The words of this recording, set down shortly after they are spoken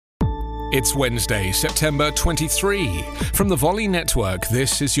It's Wednesday, September 23. From the Volley Network,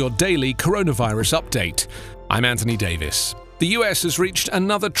 this is your daily coronavirus update. I'm Anthony Davis. The US has reached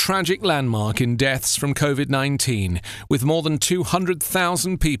another tragic landmark in deaths from COVID-19, with more than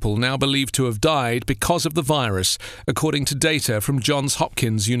 200,000 people now believed to have died because of the virus, according to data from Johns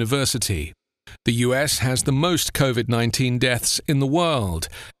Hopkins University. The US has the most COVID-19 deaths in the world,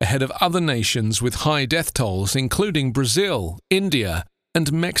 ahead of other nations with high death tolls, including Brazil, India,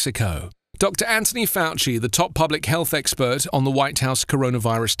 and Mexico. Dr. Anthony Fauci, the top public health expert on the White House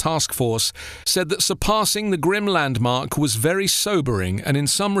Coronavirus Task Force, said that surpassing the grim landmark was very sobering and in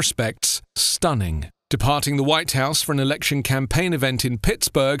some respects stunning. Departing the White House for an election campaign event in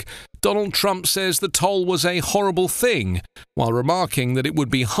Pittsburgh, Donald Trump says the toll was a horrible thing, while remarking that it would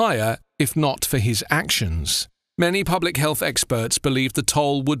be higher if not for his actions. Many public health experts believe the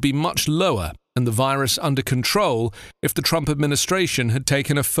toll would be much lower and the virus under control if the Trump administration had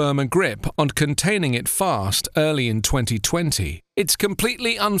taken a firmer grip on containing it fast early in 2020. It's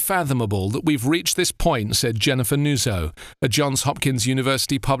completely unfathomable that we've reached this point, said Jennifer Nuzzo, a Johns Hopkins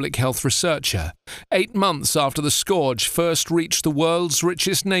University public health researcher, 8 months after the scourge first reached the world's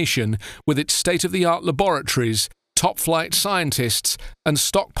richest nation with its state-of-the-art laboratories, top-flight scientists, and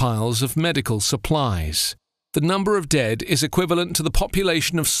stockpiles of medical supplies. The number of dead is equivalent to the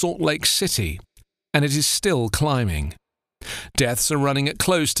population of Salt Lake City, and it is still climbing. Deaths are running at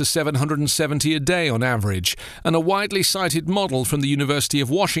close to 770 a day on average, and a widely cited model from the University of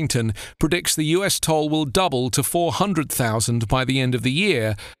Washington predicts the US toll will double to 400,000 by the end of the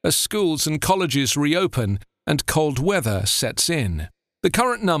year as schools and colleges reopen and cold weather sets in. The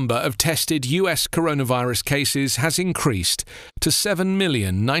current number of tested US coronavirus cases has increased to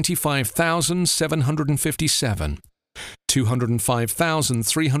 7,095,757.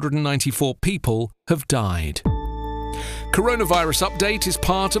 205,394 people have died. Coronavirus Update is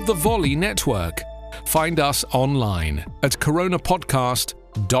part of the Volley Network. Find us online at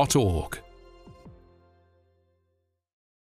coronapodcast.org.